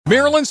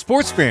Maryland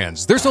sports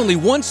fans, there's only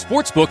one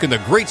sports book in the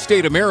great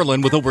state of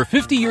Maryland with over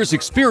 50 years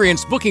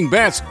experience booking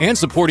bets and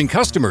supporting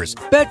customers.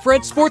 Betfred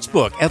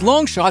Sportsbook at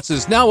Longshots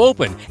is now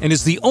open and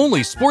is the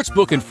only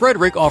sportsbook in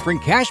Frederick offering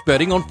cash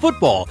betting on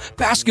football,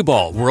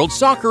 basketball, world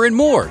soccer, and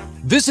more.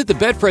 Visit the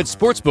Betfred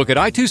Sportsbook at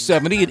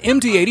I-270 and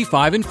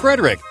MD-85 in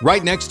Frederick,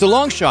 right next to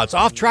Longshots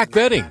off-track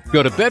betting.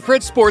 Go to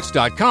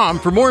betfredsports.com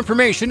for more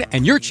information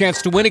and your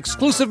chance to win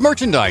exclusive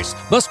merchandise.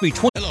 Must be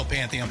 20. Hello,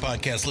 Pantheon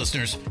Podcast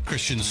listeners.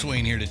 Christian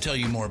Swain here to tell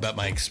you more about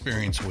my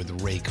experience with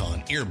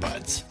Raycon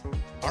earbuds.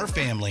 Our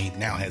family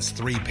now has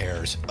 3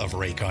 pairs of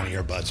Raycon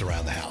earbuds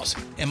around the house,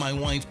 and my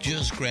wife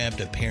just grabbed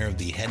a pair of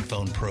the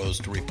Headphone Pros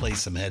to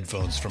replace some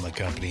headphones from a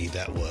company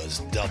that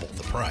was double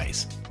the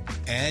price.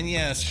 And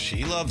yes,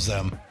 she loves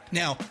them.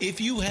 Now, if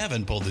you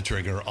haven't pulled the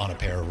trigger on a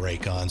pair of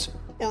Raycons,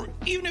 or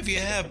even if you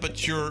have,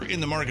 but you're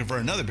in the market for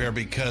another pair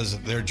because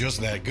they're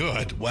just that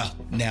good, well,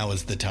 now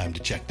is the time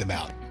to check them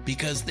out,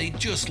 because they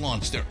just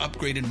launched their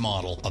upgraded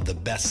model of the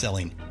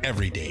best-selling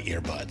everyday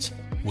earbuds.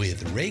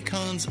 With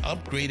Raycon's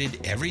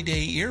upgraded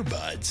everyday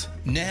earbuds,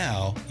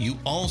 now you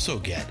also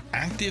get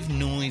active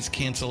noise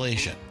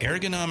cancellation,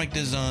 ergonomic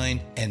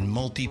design, and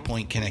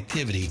multi-point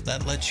connectivity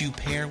that lets you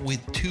pair with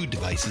 2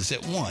 devices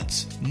at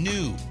once.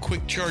 New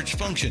quick charge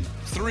function,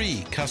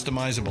 3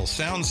 customizable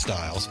sound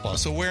styles,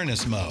 plus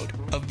awareness mode.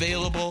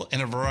 Available in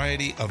a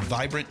variety of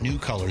vibrant new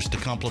colors to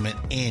complement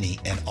any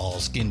and all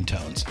skin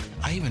tones.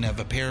 I even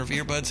have a pair of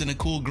earbuds in a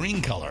cool green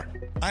color.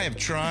 I have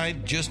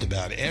tried just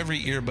about every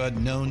earbud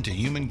known to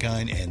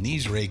humankind, and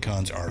these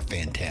Raycons are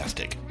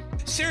fantastic.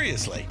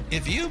 Seriously,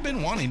 if you've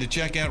been wanting to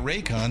check out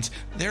Raycons,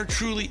 there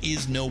truly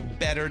is no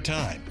better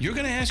time. You're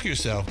going to ask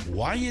yourself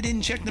why you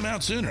didn't check them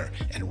out sooner,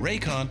 and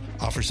Raycon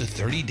offers a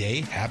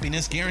 30-day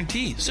happiness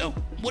guarantee. So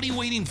what are you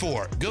waiting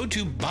for? Go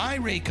to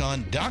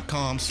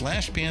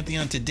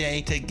buyraycon.com/Pantheon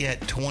today to get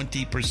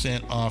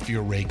 20% off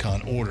your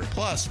Raycon order,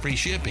 plus free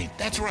shipping.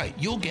 That's right,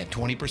 you'll get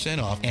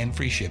 20% off and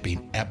free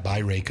shipping at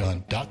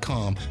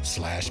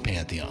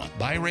buyraycon.com/Pantheon.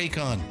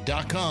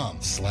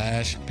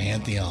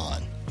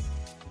 buyraycon.com/Pantheon.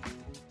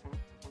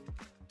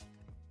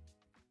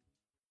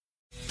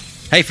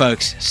 Hey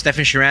folks,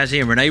 Stefan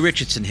Shirazi and Renee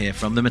Richardson here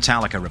from the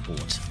Metallica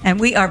Report. And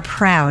we are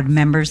proud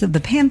members of the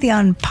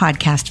Pantheon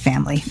podcast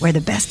family, where the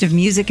best of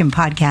music and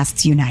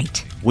podcasts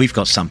unite. We've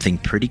got something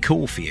pretty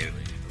cool for you.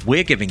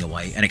 We're giving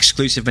away an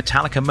exclusive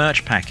Metallica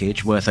merch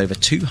package worth over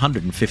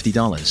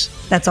 $250.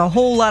 That's a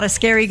whole lot of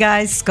Scary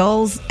Guys,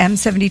 Skulls,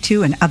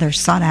 M72, and other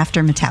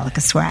sought-after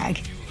Metallica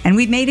swag. And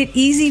we've made it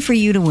easy for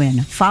you to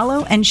win.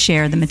 Follow and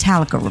share the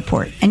Metallica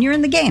Report, and you're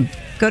in the game.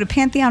 Go to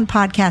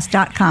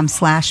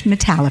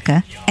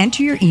pantheonpodcast.com/Metallica,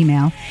 enter your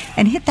email,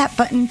 and hit that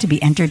button to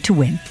be entered to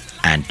win.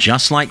 And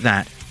just like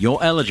that, you're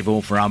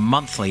eligible for our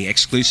monthly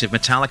exclusive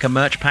Metallica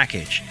merch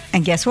package.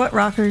 And guess what,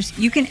 rockers?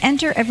 You can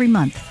enter every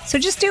month, so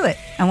just do it.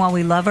 And while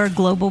we love our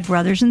global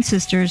brothers and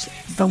sisters,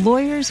 the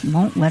lawyers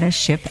won't let us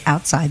ship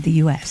outside the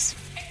U.S.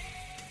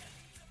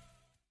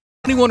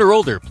 21 or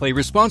older, play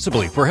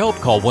responsibly. For help,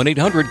 call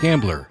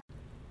 1-800-GAMBLER.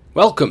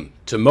 Welcome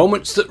to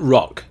Moments That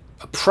Rock,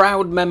 a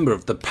proud member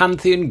of the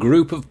Pantheon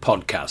group of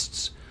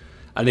podcasts.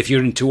 And if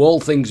you're into all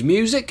things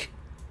music,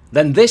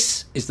 then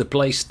this is the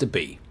place to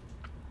be.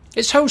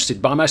 It's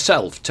hosted by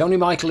myself, Tony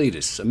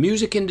Michaelidis, a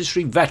music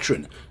industry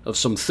veteran of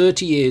some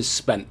 30 years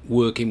spent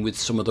working with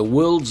some of the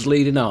world's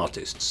leading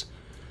artists.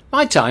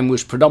 My time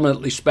was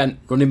predominantly spent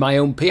running my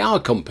own PR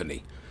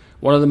company,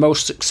 one of the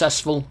most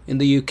successful in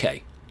the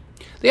UK.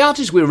 The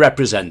artists we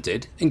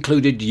represented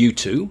included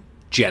U2,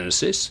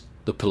 Genesis,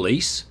 The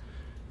Police,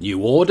 New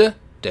Order,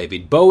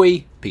 David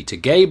Bowie, Peter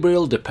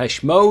Gabriel,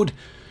 Depeche Mode,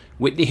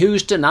 Whitney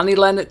Houston, Annie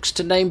Lennox,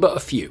 to name but a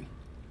few.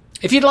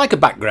 If you'd like a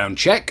background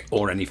check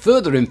or any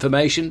further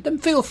information, then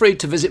feel free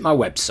to visit my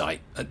website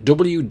at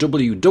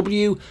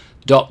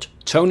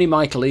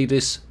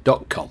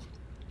www.tonymichaelidis.com.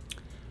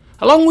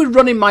 Along with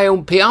running my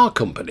own PR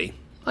company,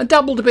 I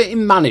dabbled a bit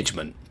in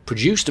management,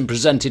 produced and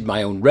presented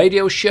my own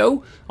radio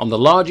show on the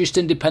largest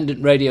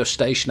independent radio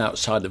station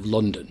outside of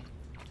London,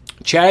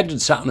 chaired and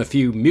sat on a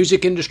few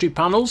music industry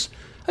panels,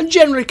 and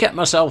generally kept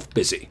myself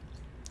busy.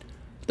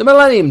 The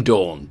millennium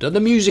dawned and the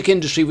music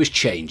industry was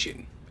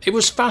changing. It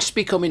was fast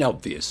becoming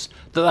obvious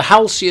that the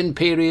halcyon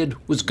period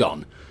was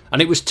gone, and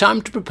it was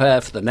time to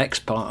prepare for the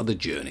next part of the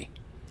journey.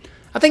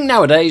 I think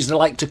nowadays they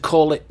like to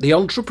call it the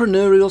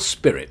entrepreneurial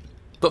spirit,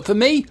 but for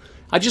me,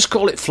 I just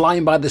call it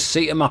flying by the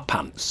seat of my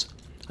pants.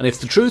 And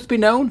if the truth be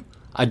known,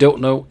 I don't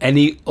know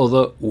any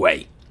other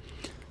way.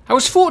 I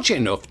was fortunate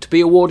enough to be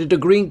awarded a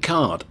green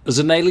card as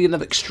an alien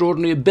of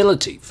extraordinary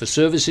ability for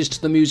services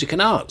to the music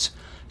and arts,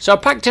 so I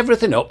packed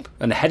everything up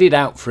and headed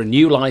out for a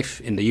new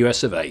life in the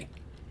US of A.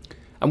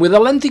 And with a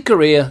lengthy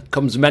career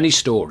comes many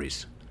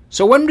stories.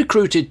 So when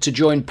recruited to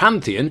join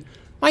Pantheon,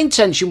 my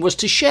intention was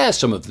to share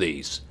some of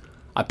these.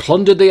 I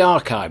plundered the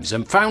archives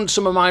and found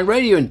some of my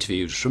radio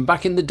interviews from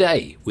back in the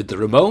day with the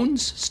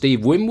Ramones,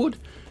 Steve Winwood,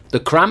 the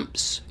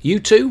Cramps,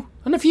 U2,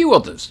 and a few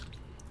others,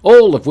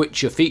 all of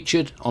which are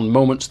featured on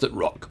Moments That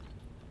Rock.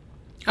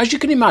 As you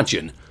can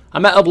imagine, I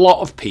met a lot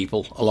of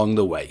people along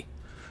the way.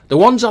 The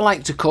ones I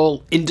like to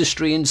call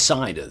industry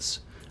insiders,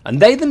 and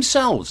they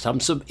themselves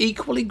have some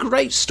equally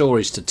great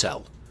stories to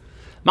tell.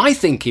 My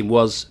thinking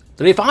was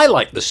that if I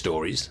like the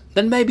stories,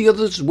 then maybe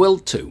others will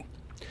too.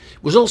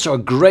 It was also a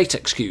great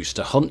excuse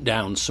to hunt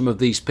down some of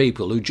these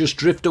people who just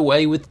drift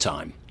away with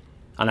time.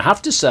 And I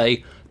have to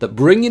say that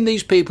bringing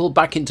these people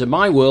back into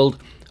my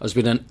world has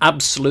been an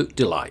absolute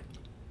delight.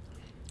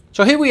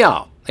 So here we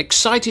are,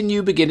 exciting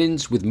new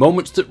beginnings with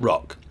Moments That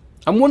Rock.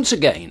 And once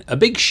again, a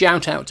big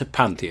shout out to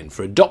Pantheon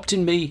for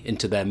adopting me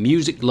into their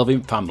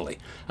music-loving family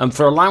and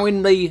for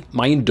allowing me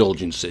my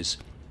indulgences.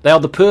 They are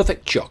the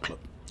perfect chocolate.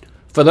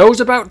 For those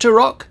about to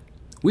rock,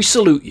 we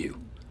salute you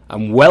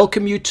and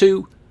welcome you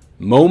to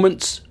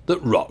Moments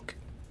That Rock.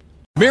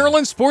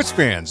 Maryland sports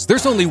fans,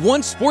 there's only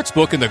one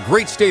sportsbook in the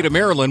great state of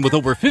Maryland with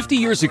over 50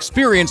 years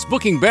experience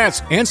booking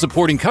bets and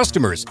supporting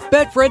customers.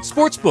 Betfred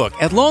Sportsbook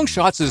at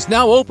Longshots is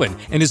now open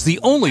and is the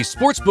only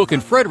sportsbook in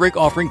Frederick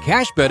offering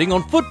cash betting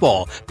on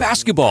football,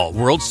 basketball,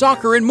 world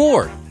soccer, and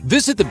more.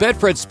 Visit the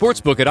Betfred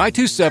Sportsbook at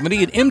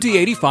I-270 and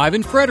MD-85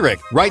 in Frederick,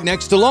 right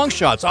next to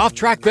Longshots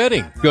off-track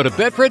betting. Go to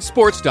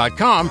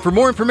betfredsports.com for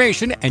more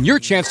information and your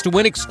chance to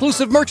win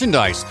exclusive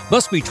merchandise.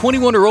 Must be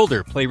 21 or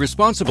older. Play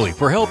responsibly.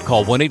 For help,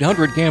 call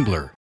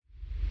 1-800-GAMBLER.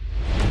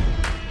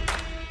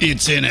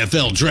 It's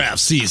NFL draft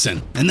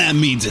season, and that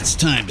means it's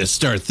time to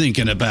start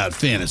thinking about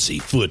fantasy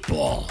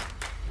football.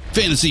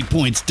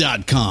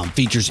 FantasyPoints.com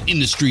features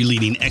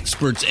industry-leading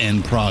experts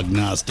and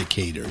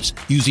prognosticators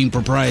using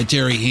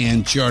proprietary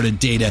hand-charted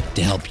data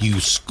to help you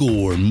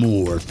score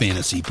more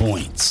fantasy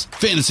points.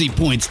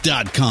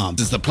 FantasyPoints.com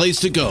is the place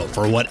to go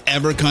for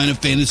whatever kind of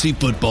fantasy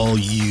football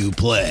you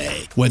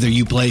play. Whether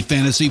you play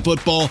fantasy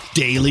football,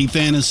 daily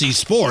fantasy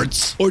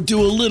sports, or do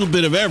a little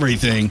bit of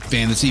everything,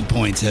 Fantasy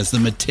Points has the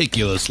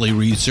meticulously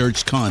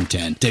researched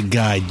content to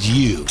guide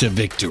you to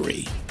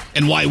victory.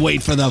 And why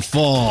wait for the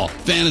fall?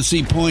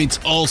 Fantasy Points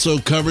also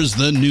covers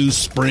the new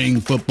spring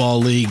football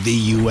league,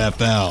 the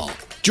UFL.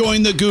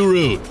 Join the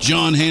guru,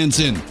 John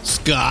Hansen,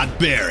 Scott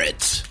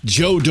Barrett,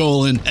 Joe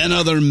Dolan, and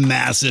other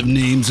massive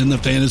names in the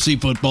fantasy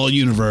football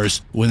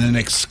universe with an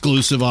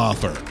exclusive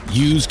offer.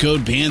 Use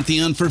code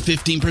Pantheon for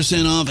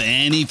 15% off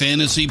any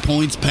Fantasy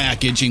Points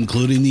package,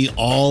 including the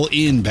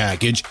all-in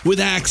package,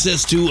 with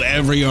access to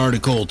every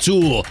article,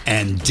 tool,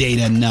 and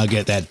data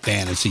nugget that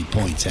Fantasy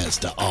Points has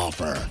to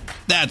offer.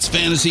 That's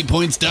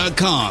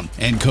FantasyPoints.com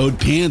and code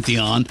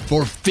Pantheon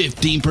for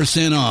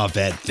 15% off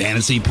at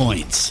Fantasy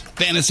Points.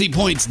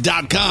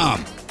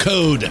 FantasyPoints.com,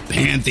 code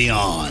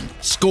Pantheon.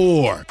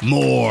 Score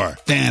more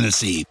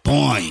fantasy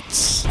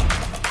points.